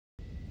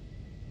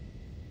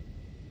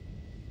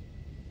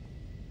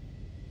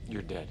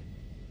You're dead,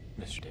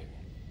 Mr. Davian.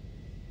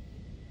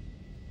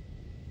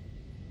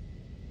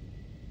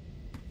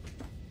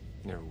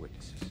 There were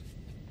witnesses.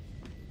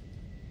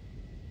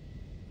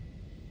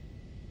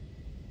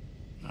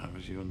 That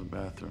was you in the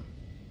bathroom.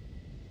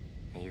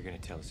 And you're gonna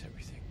tell us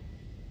everything.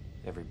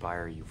 Every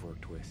buyer you've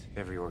worked with,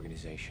 every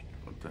organization.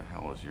 What the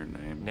hell is your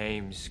name?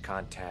 Names,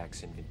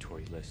 contacts,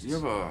 inventory lists. You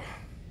have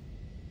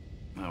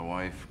a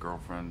wife,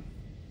 girlfriend?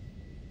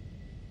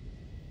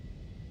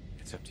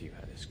 It's up to you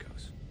how this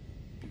goes.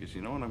 Because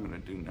you know what I'm gonna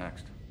do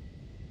next?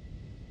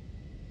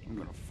 I'm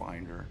gonna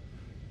find her.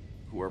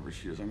 Whoever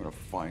she is, I'm gonna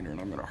find her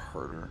and I'm gonna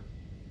hurt her.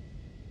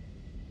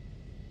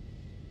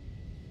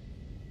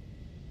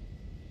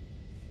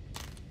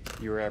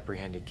 You were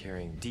apprehended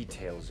carrying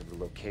details of the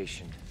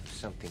location of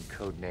something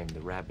codenamed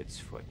the Rabbit's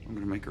Foot. I'm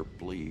gonna make her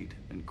bleed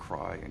and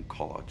cry and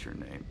call out your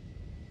name.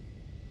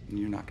 And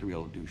you're not gonna be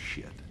able to do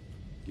shit.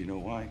 You know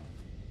why?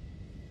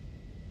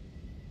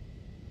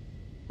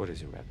 What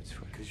is a Rabbit's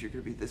Foot? Because you're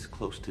gonna be this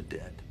close to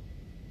dead.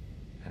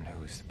 And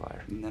who is the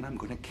buyer? And then I'm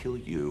gonna kill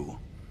you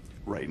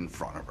right in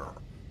front of her.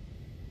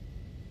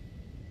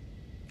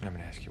 I'm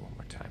gonna ask you one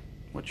more time.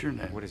 What's your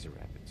name? What is a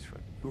Rabbit's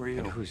Foot? Who are you?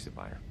 And who's the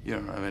buyer? You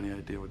don't have any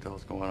idea what the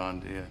hell's going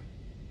on, do you?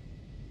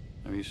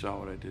 I mean, you saw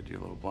what I did to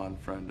your little blonde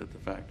friend at the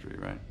factory,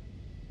 right?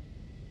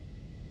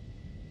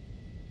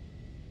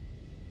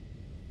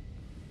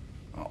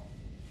 Oh,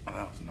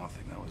 that was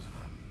nothing. That was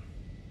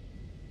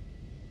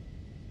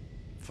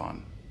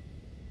fun.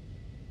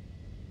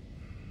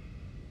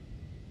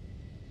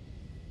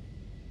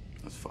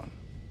 That's fun.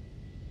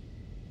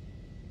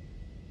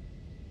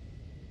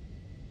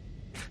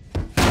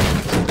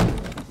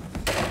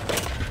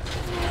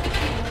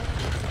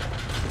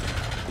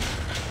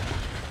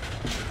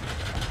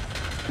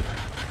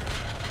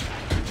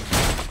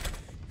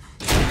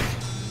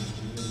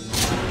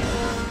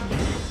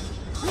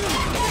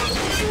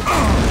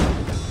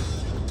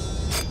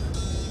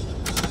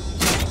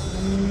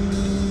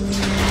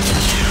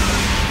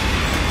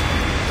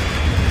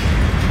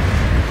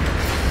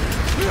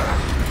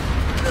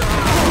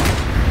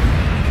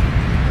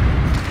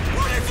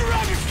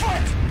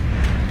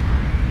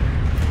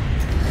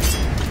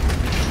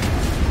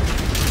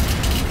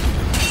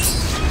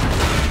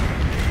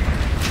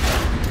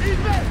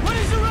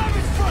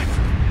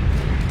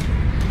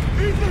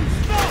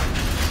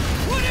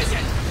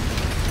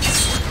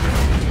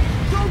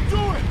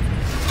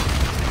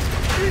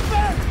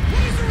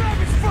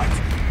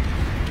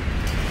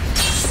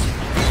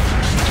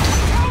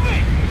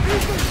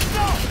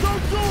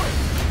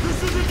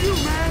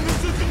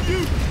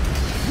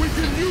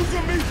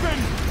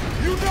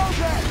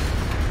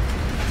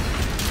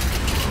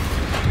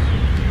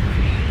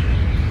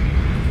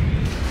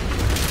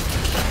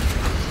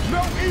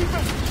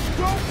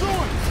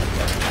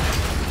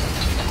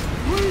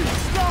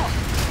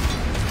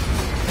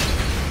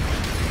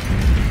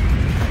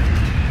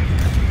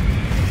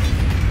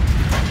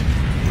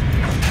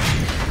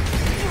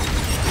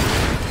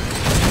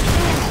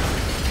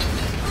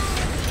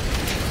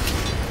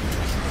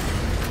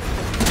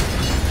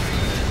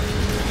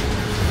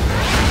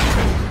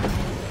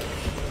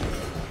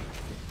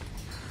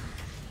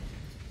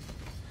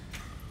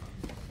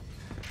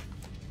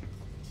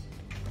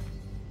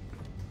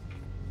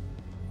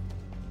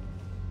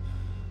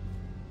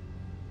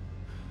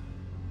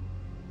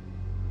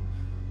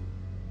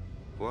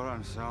 What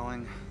I'm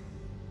selling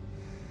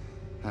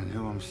and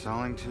who I'm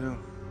selling to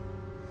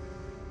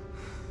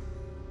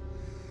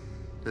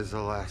is the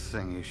last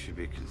thing you should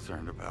be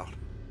concerned about.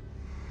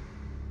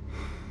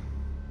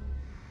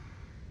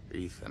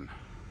 Ethan.